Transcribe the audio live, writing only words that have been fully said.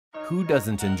Who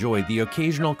doesn't enjoy the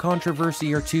occasional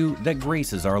controversy or two that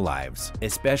graces our lives,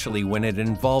 especially when it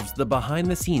involves the behind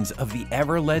the scenes of the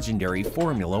ever-legendary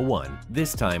Formula One?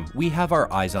 This time, we have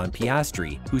our eyes on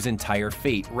Piastri, whose entire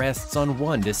fate rests on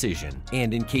one decision.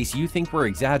 And in case you think we're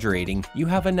exaggerating, you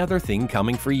have another thing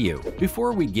coming for you.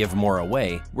 Before we give more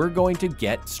away, we're going to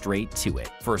get straight to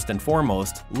it. First and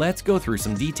foremost, let's go through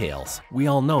some details. We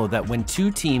all know that when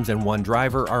two teams and one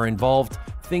driver are involved,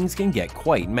 things can get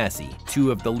quite messy. Two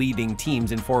of the leading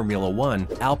teams in Formula One,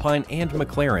 Alpine and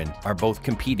McLaren, are both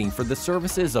competing for the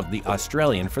services of the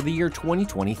Australian for the year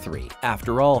 2023.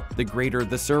 After all, the greater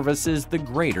the services, the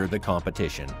greater the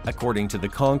competition. According to the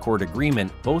Concorde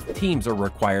Agreement, both teams are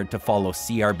required to follow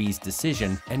CRB's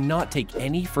decision and not take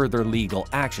any further legal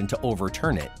action to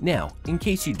overturn it. Now, in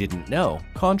case you didn't know,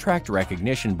 Contract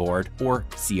Recognition Board, or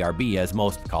CRB as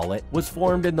most call it, was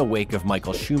formed in the wake of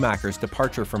Michael Schumacher's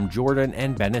departure from Jordan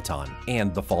and Benetton,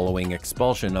 and the following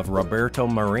expulsion of Roberto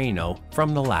Moreno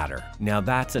from the latter. Now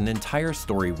that's an entire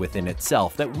story within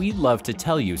itself that we'd love to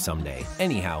tell you someday.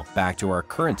 Anyhow, back to our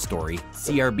current story,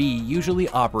 CRB usually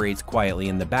operates quietly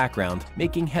in the background,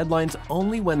 making headlines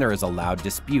only when there is a loud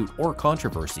dispute or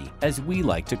controversy, as we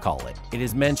like to call it. It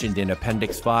is mentioned in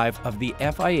Appendix 5 of the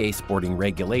FIA sporting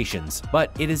regulations, but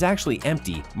it is actually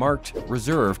empty, marked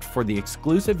reserved for the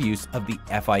exclusive use of the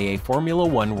FIA Formula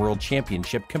One World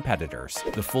Championship competitors.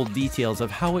 The full details of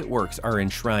how it works are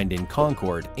enshrined in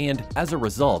Concorde and, as a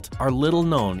result, are little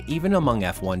known even among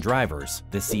F1 drivers.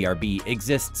 The CRB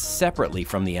exists separately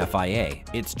from the FIA.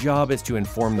 Its job is to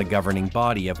inform the governing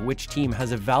body of which team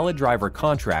has a valid driver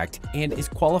contract and is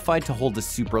qualified to hold a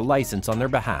super license on their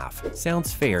behalf.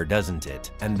 Sounds fair, doesn't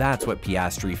it? And that's what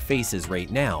Piastri faces right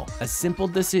now, a simple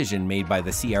decision made by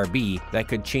the CRB that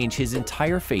could change his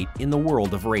entire fate in the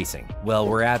world of racing. While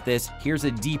we're at this, here's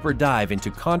a deeper dive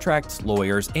into contracts,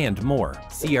 lawyers, and more.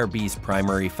 CRB's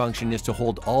primary function is to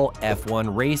hold all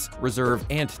F1 race, reserve,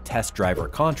 and test driver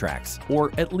contracts,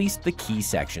 or at least the key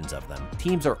sections of them.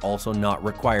 Teams are also not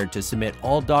required to submit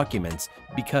all documents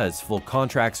because full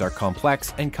contracts are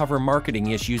complex and cover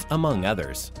marketing issues among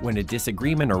others. When a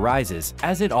disagreement arises,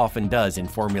 as it often does in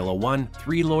Formula One,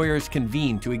 3 lawyers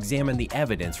convene to examine the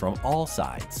evidence from all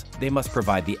sides. They must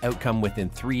provide the outcome within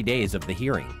 3 days of the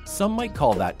hearing. Some might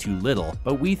call that too little,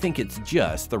 but we think it's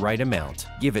just the right amount.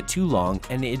 Give it too long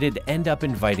and it'd end up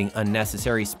inviting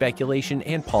unnecessary speculation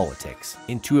and politics.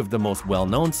 In 2 of the most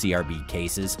well-known CRB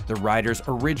cases, the rider's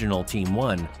original team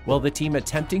won, while the team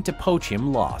attempting to poach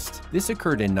him lost. This occurred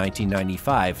in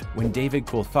 1995 when David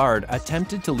Coulthard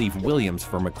attempted to leave Williams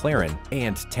for McLaren,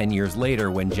 and 10 years later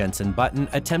when Jenson Button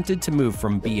attempted to move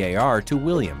from BAR to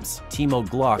Williams. Timo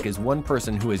Glock is one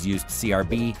person who has used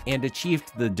CRB and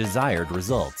achieved the desired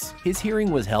results. His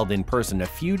hearing was held in person a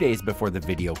few days before the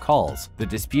video calls. The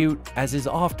dispute, as is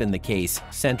often the case,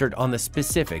 centered on the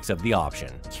specifics of the option.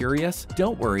 Curious?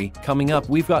 Don't worry, coming up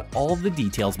we've got all the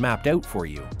details mapped out for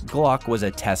you. Glock was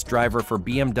a test driver for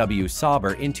BMW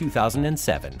Sauber in 2007,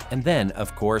 and then,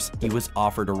 of course, he was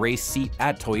offered a race seat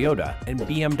at Toyota, and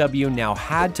BMW now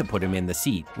had to put him in the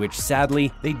seat, which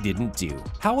sadly they didn't do.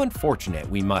 How unfortunate,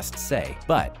 we must say.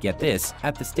 But get this,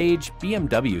 at the stage,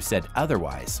 BMW said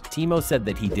otherwise. Timo said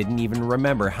that he didn't even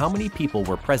remember how many people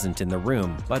were present in the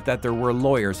room, but that there were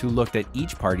lawyers who looked at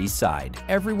each party's side.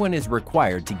 Everyone is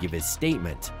required to give his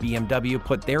statement. BMW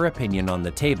put their opinion on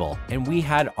the table, and we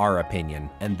had our opinion,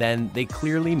 and then they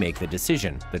clearly make the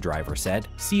decision, the driver said.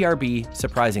 CRB,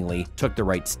 surprisingly, took the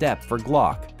right step for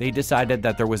Glock. They decided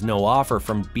that there was no offer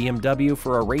from BMW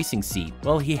for a racing seat,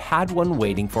 while he had one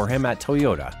waiting for him at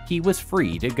Toyota. He was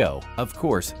free to go. Of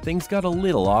course, things got a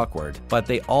little awkward, but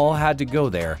they all had to go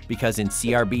there because in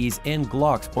CRB's and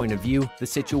Glock's point of view, the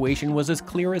situation was as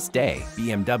clear as day.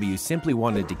 BMW simply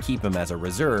wanted to keep him as a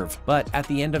reserve, but at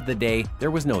the end of the day,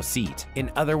 there was no seat.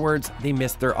 In other words, they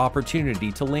missed their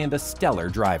opportunity to land a stellar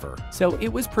driver. So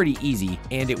it was pretty easy,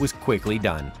 and it was quickly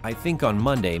done. I think on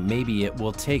Monday, maybe it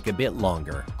will take a bit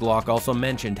longer. Glock also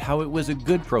mentioned how it was a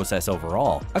good process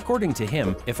overall. According to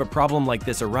him, if a problem like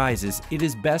this arises, it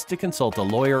is best to consult a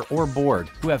lawyer or board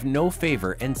who have no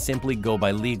favor and simply go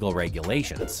by legal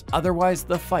regulations. Otherwise,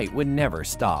 the fight would never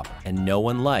stop, and no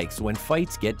one likes when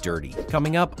fights get dirty.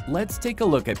 Coming up, let's take a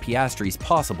look at Piastri's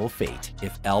possible fate.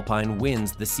 If Alpine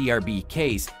wins the CRB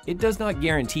case, it does not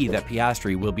guarantee that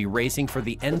Piastri will be racing for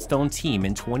the Enstone team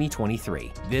in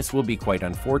 2023. This will be quite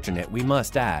unfortunate, we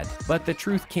must add, but the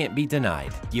truth can't be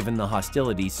denied. Given the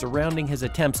hostilities surrounding his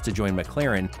attempts to join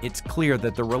McLaren, it's clear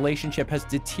that the relationship has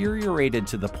deteriorated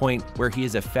to the point where he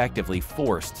is effectively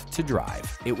forced to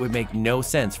drive. It would make no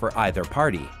sense for either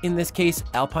party. In this case,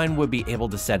 Alpine would be able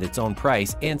to set its own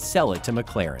price and sell it to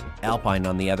McLaren. Alpine,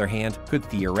 on the other hand, could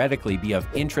theoretically theoretically be of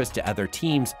interest to other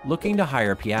teams looking to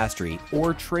hire Piastri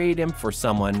or trade him for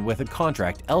someone with a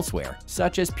contract elsewhere,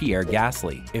 such as Pierre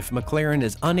Gasly. If McLaren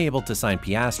is unable to sign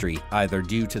Piastri, either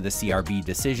due to the CRB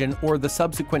decision or the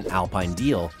subsequent Alpine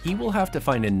deal, he will have to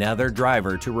find another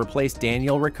driver to replace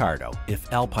Daniel Ricciardo.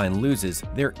 If Alpine loses,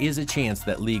 there is a chance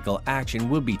that legal action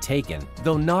will be taken,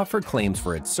 though not for claims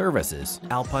for its services.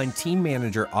 Alpine team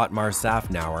manager Otmar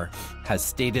Szafnauer has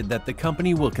stated that the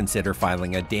company will consider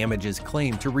filing a damages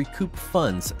claim to recoup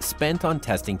funds spent on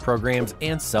testing programs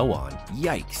and so on.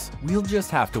 Yikes. We'll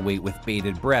just have to wait with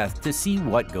bated breath to see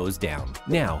what goes down.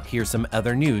 Now, here's some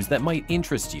other news that might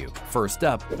interest you. First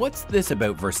up, what's this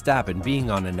about Verstappen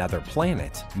being on another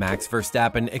planet? Max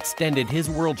Verstappen extended his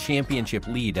World Championship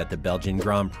lead at the Belgian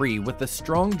Grand Prix with a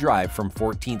strong drive from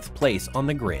 14th place on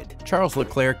the grid. Charles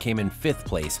Leclerc came in 5th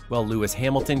place, while Lewis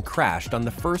Hamilton crashed on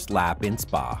the first lap in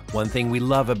Spa. One thing we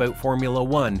love about Formula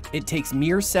One, it takes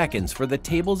mere seconds for the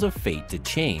tables of fate to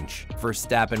change.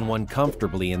 Verstappen won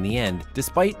comfortably in the end,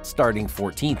 despite starting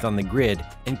 14th on the grid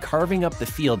and carving up the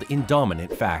field in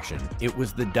dominant fashion. It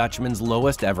was the Dutchman's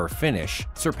lowest ever finish,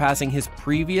 surpassing his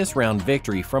previous round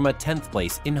victory from a 10th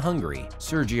place in Hungary.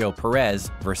 Sergio Perez,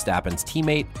 Verstappen's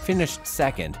teammate, finished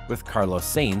 2nd, with Carlos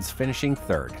Sainz finishing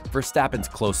 3rd. Verstappen's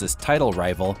closest title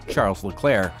rival, Charles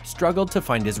Leclerc, struggled to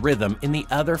find his rhythm in the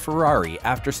other Ferrari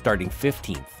after starting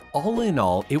 15th. All in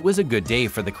all, it was a good day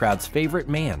for the crowd's favorite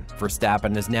man.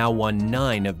 Verstappen has now won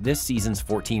 9 of this season's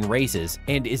 14 races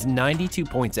and is 92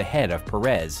 points ahead of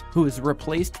Perez, who has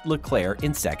replaced Leclerc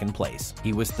in 2nd place.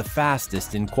 He was the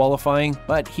fastest in qualifying,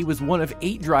 but he was one of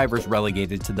 8 drivers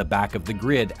relegated to the back of the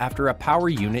grid after a power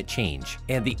unit change,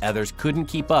 and the others couldn't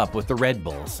keep up with the Red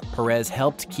Bulls. Perez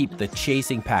helped keep the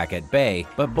chasing pack at bay,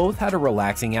 but both had a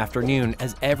relaxing afternoon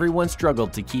as everyone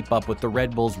struggled to keep up with the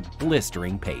Red Bulls'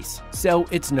 blistering pace. So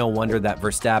it's no wonder that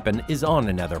Verstappen is on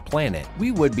another planet.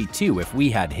 We would be too if we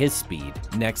had his speed.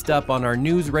 Next up on our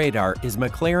news radar is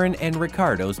McLaren and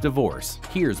Ricciardo's divorce.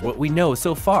 Here's what we know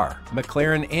so far.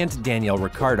 McLaren and Daniel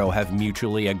Ricciardo have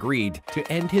mutually agreed to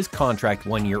end his contract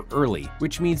 1 year early,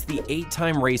 which means the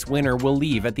 8-time race winner will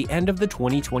leave at the end of the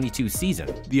 2022 season.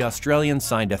 The Australian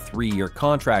signed a 3-year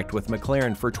contract with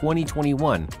McLaren for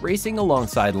 2021, racing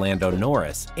alongside Lando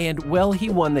Norris, and well, he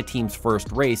won the team's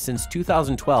first race since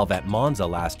 2012 at Monza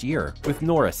last year. With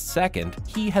Norris 2nd,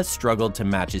 he has struggled to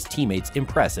match his teammates'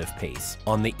 impressive pace.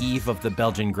 On the eve of the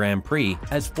Belgian Grand Prix,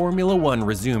 as Formula One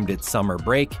resumed its summer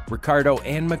break, Ricciardo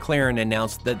and McLaren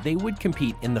announced that they would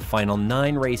compete in the final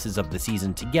 9 races of the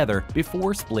season together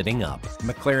before splitting up.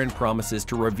 McLaren promises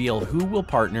to reveal who will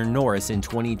partner Norris in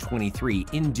 2023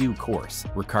 in due course.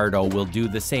 Ricciardo will do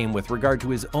the same with regard to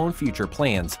his own future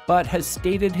plans, but has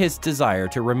stated his desire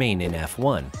to remain in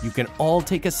F1. You can all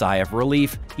take a sigh of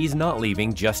relief, he's not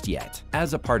leaving just yet.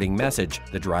 As a parting message,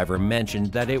 the driver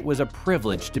mentioned that it was a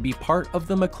privilege to be part of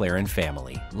the McLaren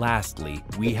family. Lastly,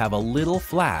 we have a little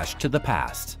flash to the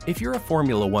past. If you're a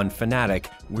Formula One fanatic,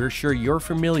 we're sure you're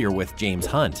familiar with James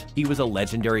Hunt. He was a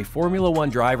legendary Formula One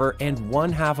driver and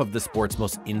one half of the sport's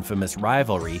most infamous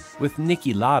rivalry with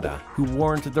Niki Lauda, who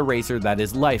warned the racer that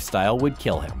his lifestyle would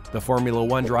kill him. The Formula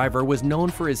One driver was known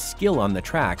for his skill on the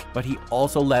track, but he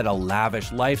also led a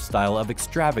lavish lifestyle of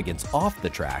extravagance off the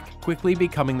track, quickly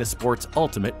becoming the sport's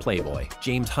ultimate playboy.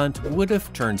 James Hunt would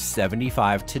have turned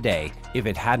 75 today if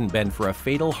it hadn't been for a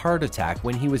fatal heart attack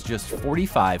when he was just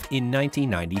 45 in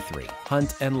 1993.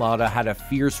 Hunt and Lauda had a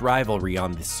fierce rivalry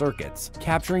on the circuits,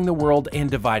 capturing the world and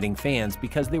dividing fans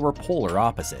because they were polar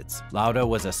opposites. Lauda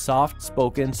was a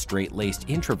soft-spoken, straight-laced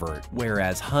introvert,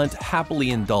 whereas Hunt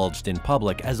happily indulged in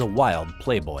public as a wild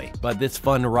playboy. But this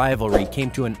fun rivalry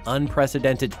came to an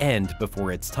unprecedented end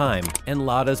before its time, and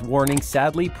Lauda's warning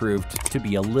sadly proved to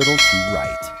be a little too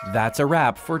right. That's a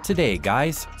wrap for today,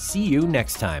 guys. See you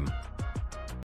next time.